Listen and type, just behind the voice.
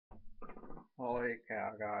Holy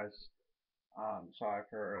cow, guys. Sorry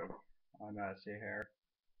for my messy hair.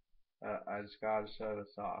 I just gotta show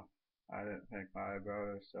this off. I didn't think my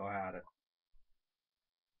brother still had it.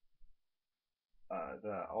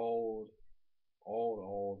 The old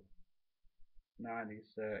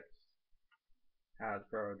 96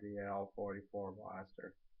 Hasbro DL-44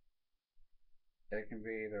 blaster. It can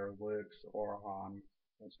be either Luke's or Han's,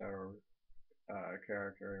 whichever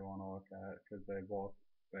character you want to look at, because they both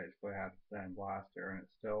basically have the same blaster and it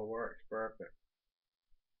still works perfect.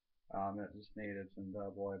 It just needed some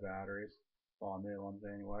AA batteries, well, new ones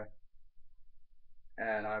anyway.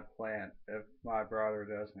 And I plan, if my brother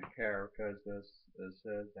doesn't care, because this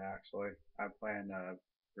is actually, I plan to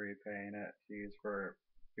repaint it to use for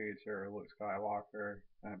future Luke Skywalker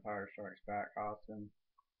Empire Strikes Back costume.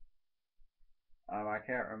 I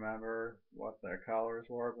can't remember what the colors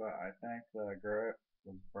were, but I think the grip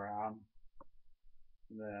was brown.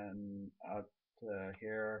 And then up to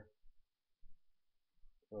here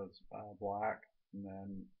was black, and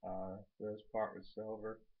then this part was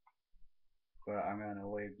silver. But I'm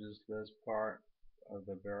gonna leave just this part of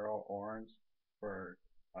the barrel orange for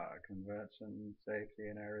convention safety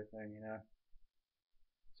and everything, you know.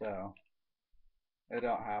 So they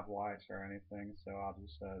don't have lights or anything, so I'll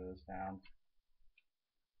just set this down.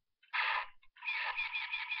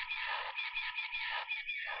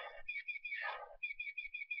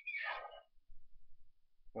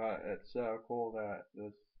 But it's so cool that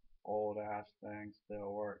this old ass thing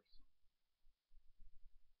still works.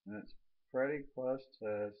 And it's pretty close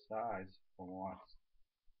to size for once.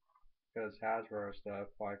 Because Hasbro stuff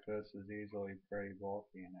like this is easily pretty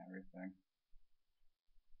bulky and everything.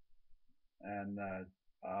 And the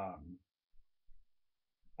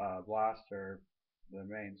blaster, the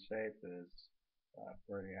main shape is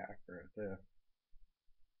pretty accurate too.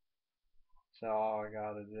 So all I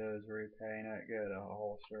gotta do is repaint it, get a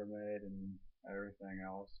holster made and everything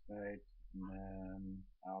else made, and then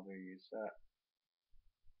I'll be set.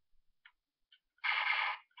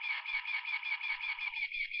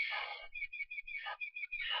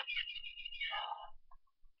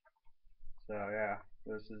 So yeah,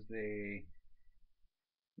 this is the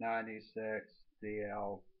 96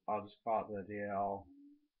 DL, I'll just call it the DL,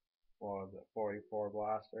 or the 44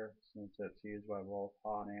 blaster, since it's used by both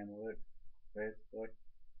Han and Luke, basically.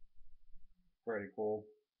 Pretty cool.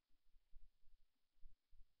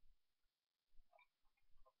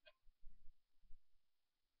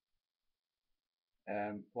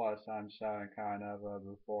 And plus I'm showing kind of a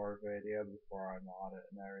before video before I mod it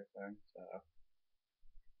and everything, so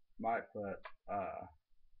might put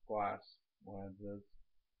glass lenses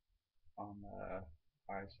on the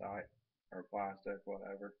eyesight or plastic,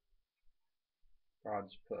 whatever. Probably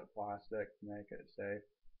just put plastic to make it safe.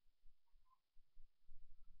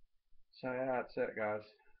 So yeah, that's it, guys.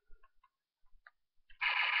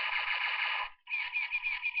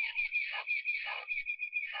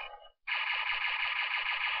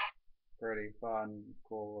 Pretty fun,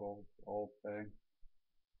 cool little old thing.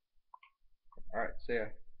 Alright, see ya.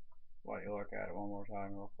 Let you look at it one more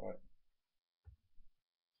time real quick.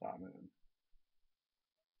 Stop moving.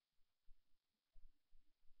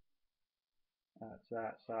 That's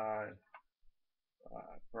that side.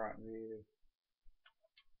 Front view.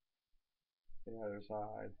 The other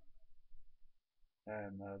side.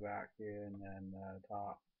 And the back view, and then the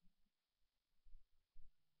top.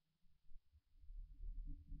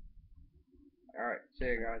 Alright, see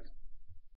you guys.